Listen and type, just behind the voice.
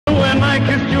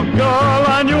you girl,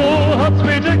 I knew how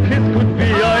sweet a kiss could be.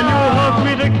 I knew how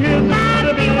sweet a kiss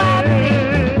would be.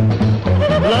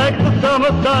 Like the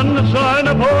summer sunshine,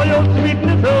 pour your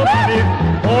sweetness over me.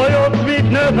 Pour your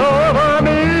sweetness over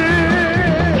me.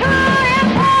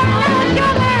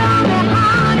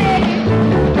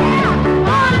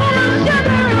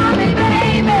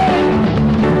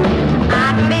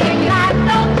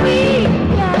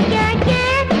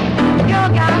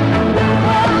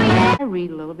 I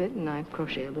read a little bit, and I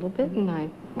crochet a little bit, and I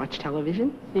watch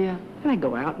television. Yeah. And I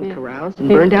go out and carouse and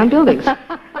burn down buildings.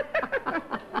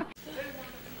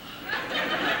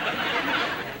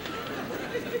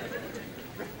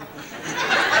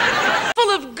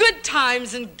 Full of good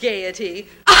times and gaiety.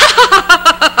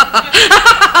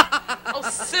 Oh,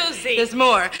 Susie. There's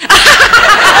more.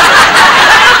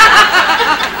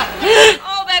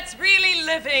 Oh, that's really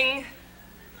living.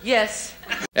 Yes.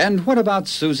 And what about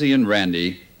Susie and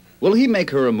Randy? Will he make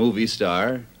her a movie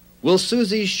star? Will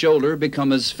Susie's shoulder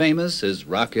become as famous as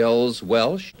Raquel's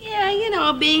Welsh? Yeah, you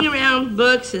know, being around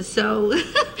books is so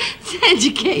it's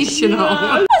educational.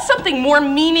 Yeah. Something more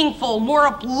meaningful, more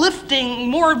uplifting,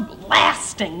 more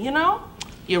lasting, you know?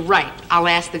 You're right. I'll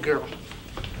ask the girl.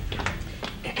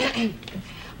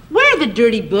 Where are the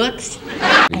dirty books?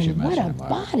 And what a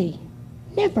body.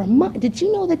 Never mind. Did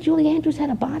you know that Julie Andrews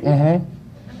had a body?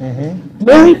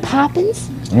 Mary Poppins?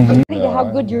 How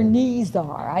good your knees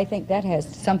are. I think that has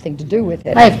something to do with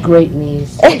it. I have great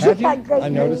knees. Have you? I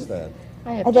noticed that.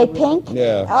 Are they pink?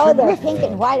 Yeah. Oh, they're pink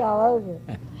and white all over.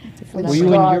 Were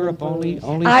you in Europe only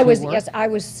I was, for work? yes, I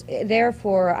was there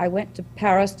I went to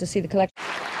Paris to see the collection.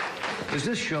 Is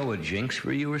this show a jinx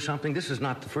for you or something? This is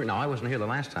not the first. Now, I wasn't here the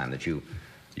last time that you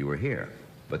were here,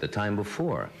 but the time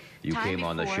before you came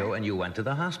on the show and you went to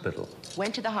the hospital.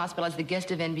 Went to the hospital as the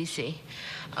guest of NBC.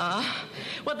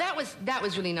 Well, that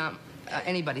was really not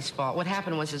anybody's fault. What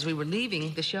happened was, as we were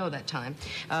leaving the show that time,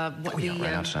 Right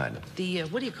outside. The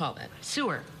what do you call that?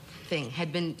 Sewer thing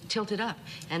had been tilted up,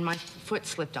 and my foot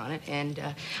slipped on it, and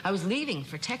I was leaving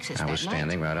for Texas that night. I was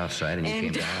standing right outside, and you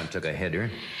came down and took a header.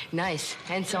 Nice.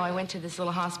 And so I went to this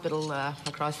little hospital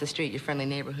across the street, your friendly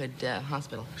neighborhood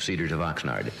hospital. Cedars of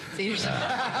Oxnard. Cedars.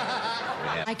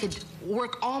 I could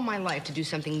work all my life to do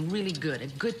something really good, a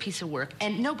good piece of work,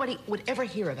 and nobody would ever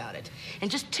hear about it. And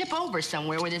just tip over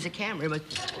somewhere where there's a camera. But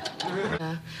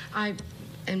I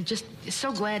am just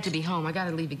so glad to be home. I got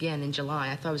to leave again in July.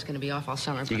 I thought I was going to be off all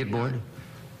summer. Do you get bored?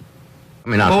 I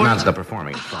mean, not the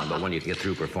performing is fun, but when you get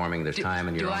through performing, there's time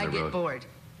and you're on the road. Do I get bored?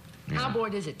 Yeah. How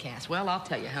bored is it, Cass? Well, I'll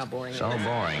tell you how boring it is. So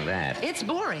boring, that. It's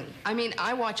boring. I mean,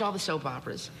 I watch all the soap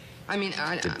operas. I mean,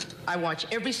 I watch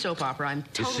every soap opera. I'm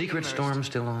totally Is Secret immersed. Storm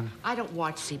still on? I don't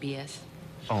watch CBS.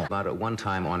 Oh, about at one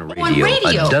time on radio. On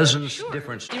radio? A dozen Sure.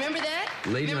 different... Do you remember that?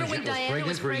 Lady remember on when Ship was Diana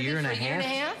pregnant for a year and a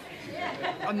half?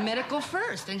 A medical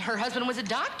first, and her husband was a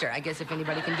doctor. I guess if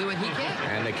anybody can do it, he can.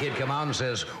 And the kid come out and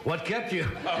says, "What kept you?"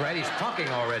 Right, he's talking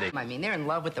already. I mean, they're in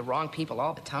love with the wrong people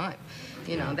all the time.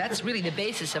 You know, that's really the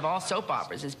basis of all soap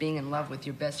operas, is being in love with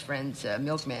your best friend's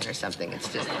milkman or something.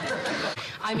 It's just...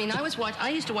 I mean, I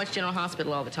used to watch General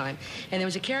Hospital all the time, and there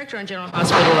was a character on General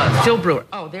Hospital, Phil Brewer.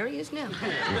 Oh, there he is now.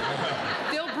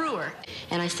 Phil Brewer.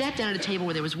 And I sat down at a table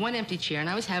where there was one empty chair, and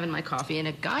I was having my coffee, and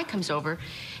a guy comes over,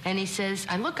 and he says,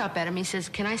 I look up at him, he says,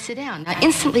 "Can I sit down?" Now,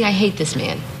 instantly, I hate this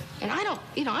man. And I don't,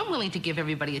 you know, I'm willing to give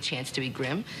everybody a chance to be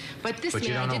grim, but this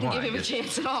man, I didn't give him a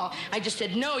chance at all. I just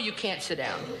said, "No, you can't sit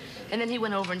down." And then he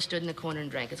went over and stood in the corner and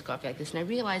drank his coffee like this, and I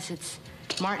realized it's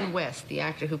Martin West, the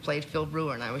actor who played Phil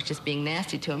Brewer, and I was just being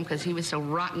nasty to him because he was so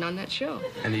rotten on that show.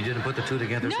 And you didn't put the two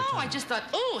together? No, I just thought,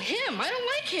 oh, him, I don't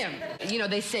like him. You know,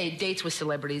 they say dates with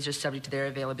celebrities are subject to their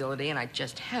availability, and I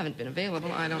just haven't been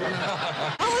available. I don't know.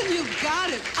 Oh, you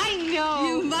got it. I know.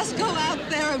 You must go out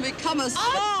there and become a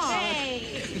star.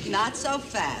 Okay. Not so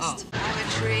fast. Oh. I'm a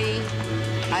tree.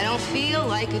 I don't feel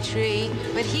like a tree,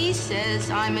 but he says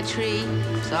I'm a tree,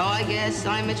 so I guess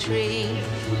I'm a tree.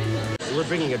 We're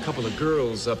bringing a couple of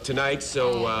girls up tonight,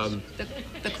 so,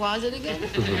 The closet again? Not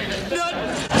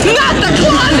the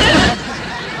closet!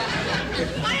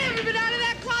 I haven't been out of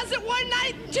that closet one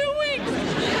night in 2 weeks.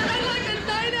 I like a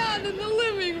night out in the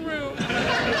living room.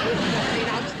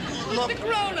 With the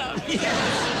grown-ups.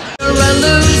 You're a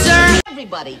loser.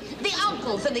 Everybody, the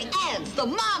uncles and the aunts, the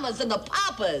mamas and the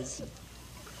papas.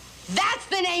 That's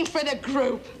the name for the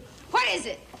group. What is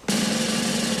it?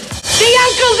 The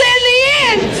uncles and the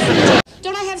aunts!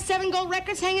 Don't I have 7 gold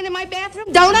records hanging in my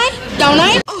bathroom? Don't I? Don't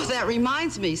I? Oh, that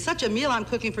reminds me. Such a meal I'm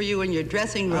cooking for you in your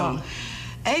dressing room.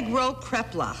 Egg roll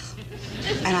kreplach.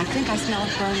 And I think I smell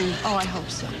it burning. Oh, I hope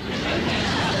so.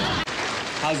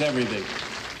 how's everything?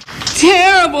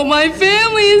 Terrible. My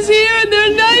family is here and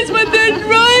they're nice, but they're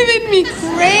driving me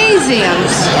crazy. crazy. I'm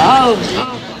so...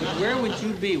 Where would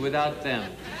you be without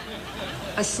them?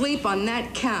 Asleep on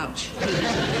that couch. Go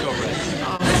rest.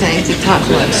 Oh, thanks. It talks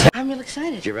much. I'm real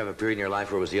excited. Did you ever have a period in your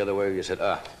life where it was the other way, where you said,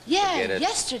 Yeah, forget it?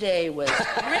 yesterday was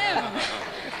grim.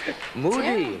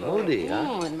 Moody, huh?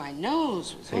 Oh, and my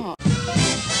nose was... Oh.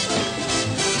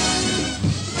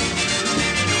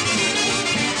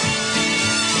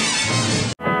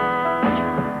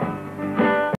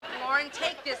 Lauren,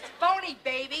 take this phony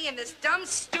baby and this dumb,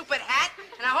 stupid hat,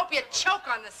 and I hope you choke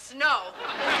on the snow.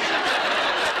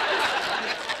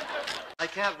 I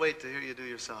can't wait to hear you do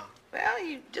your song. Well,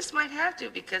 you just might have to,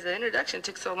 because the introduction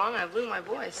took so long I blew my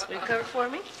voice. Will you cover for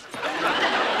me?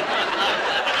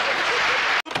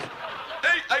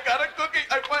 Hey, I got a cookie.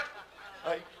 Wait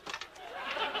a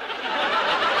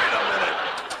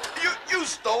minute. You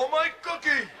stole my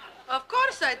cookie. Of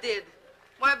course I did.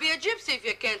 Why be a gypsy if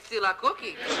you can't steal a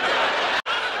cookie?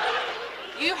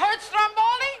 You heard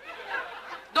Stromboli?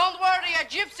 Don't worry, a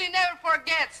gypsy never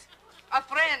forgets a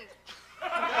friend.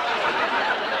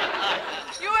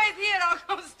 You wait here, I'll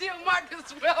go steal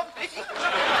Marcus Welby.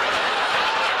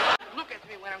 Look at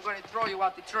me when I'm going to throw you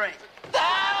out the train.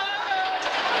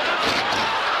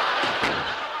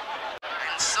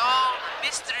 And so, the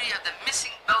mystery of the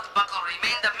missing belt buckle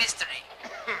remained a mystery.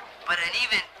 But an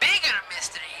even bigger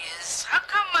mystery is, how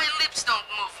come my lips don't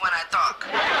move when I talk?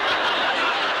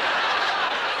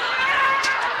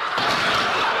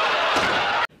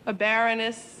 A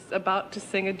baroness about to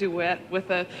sing a duet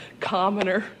with a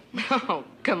commoner. Oh,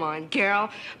 come on, Carol.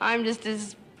 I'm just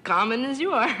as common as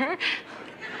you are.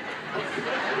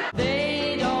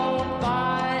 They don't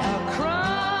buy a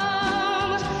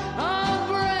crumb of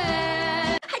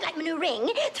bread. I got my new ring.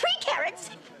 3 carats.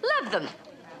 Love them.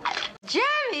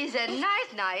 Jerry's a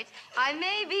night-night. I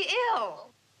may be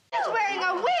ill. She's wearing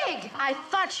a wig. I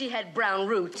thought she had brown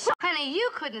roots. Honey,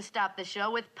 you couldn't stop the show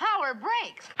with power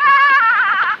breaks.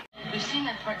 We've seen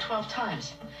that part 12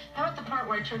 times. How about the part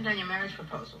where I turned down your marriage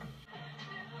proposal?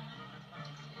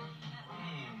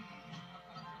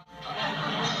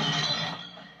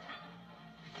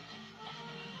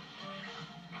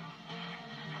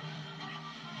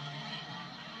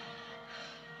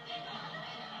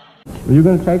 Are you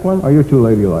going to take one? Or you're too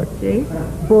ladylike? See?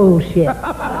 Bullshit.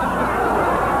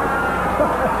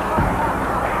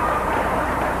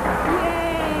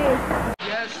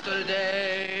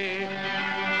 Yesterday,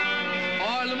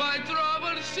 all my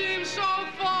troubles seem so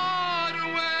far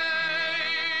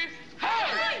away.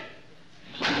 Hey!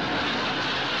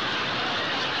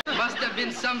 Must have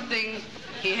been something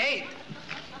he hated.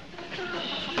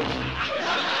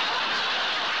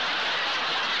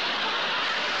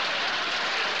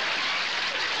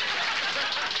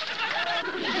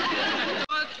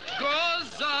 What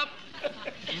goes up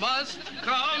must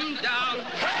come down.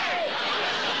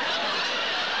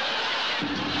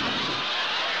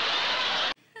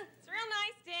 It's a real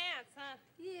nice dance, huh?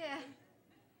 Yeah.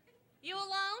 You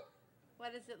alone?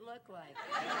 What does it look like?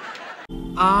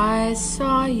 I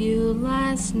saw you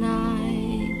last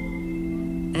night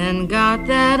and got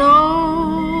that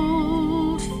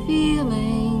old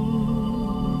feeling.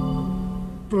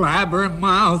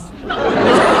 Blabbermouth.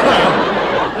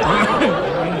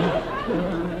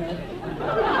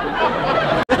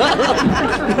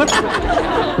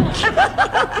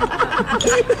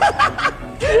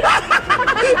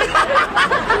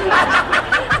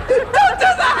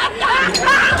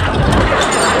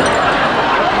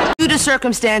 Due to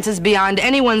circumstances beyond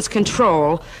anyone's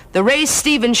control, the Ray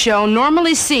Stevens show,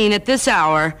 normally seen at this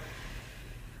hour,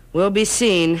 will be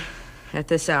seen at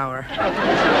this hour.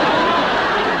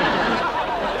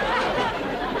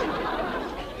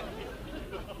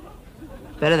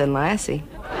 Better than Lassie.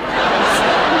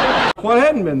 What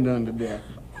hadn't been done to death?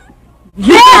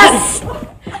 Yes!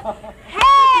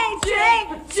 Hey, Jake!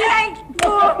 I'm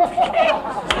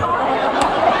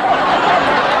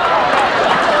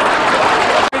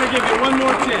going to give you one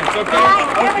more chance, okay? Right,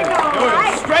 here we go.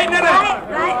 Right. Straighten it out.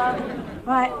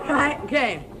 Right.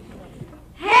 Okay.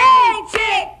 Hey,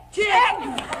 Jake!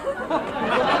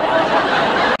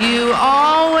 You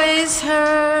always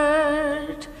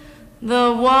hurt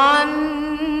the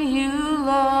one you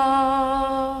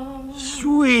love.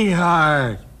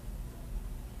 Sweetheart.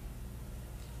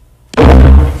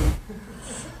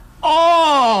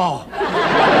 Oh!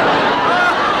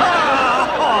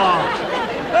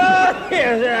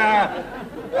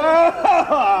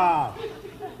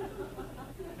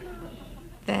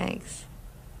 Thanks.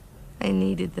 I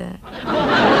needed that.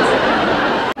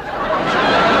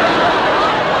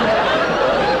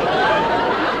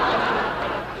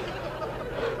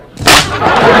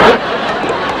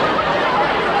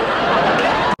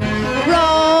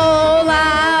 Roll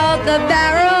out.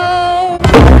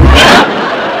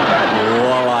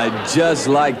 just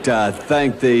like to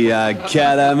thank the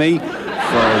Academy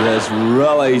for this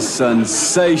really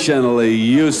sensationally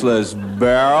useless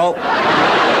barrel.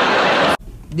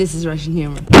 This is Russian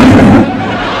humor.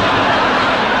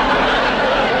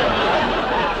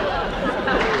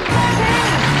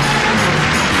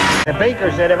 The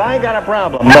baker said, if I ain't got a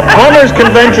problem. The plumbers'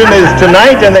 convention is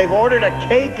tonight, and they've ordered a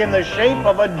cake in the shape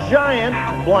of a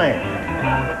giant blank.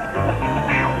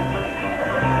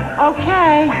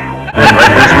 Okay. And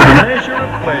breakfast with a measure of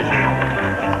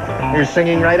pleasure. You're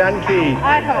singing right on key.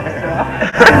 I hope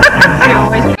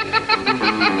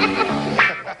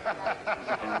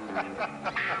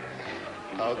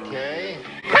so. Okay.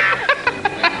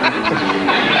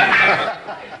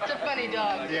 It's a funny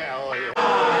dog. Yeah, oh yeah.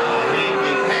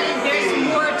 There's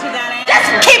more to that.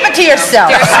 Just keep it to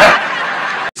yourself.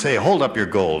 Say, hold up your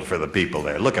gold for the people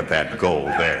there. Look at that gold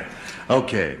there.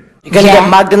 Okay. You're gonna get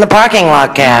mugged in the parking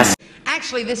lot, Cass.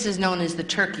 Actually, this is known as the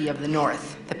turkey of the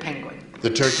north, the penguin. The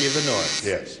turkey of the north,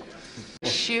 yes.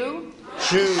 Shoe?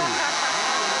 Shoe.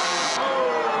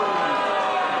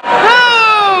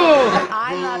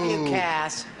 I love you,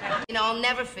 Cass. You know, I'll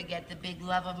never forget the big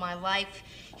love of my life.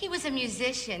 He was a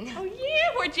musician. Oh,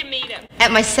 yeah? Where'd you meet him?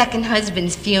 At my second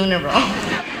husband's funeral.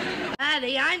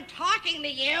 Honey, I'm talking to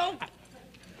you.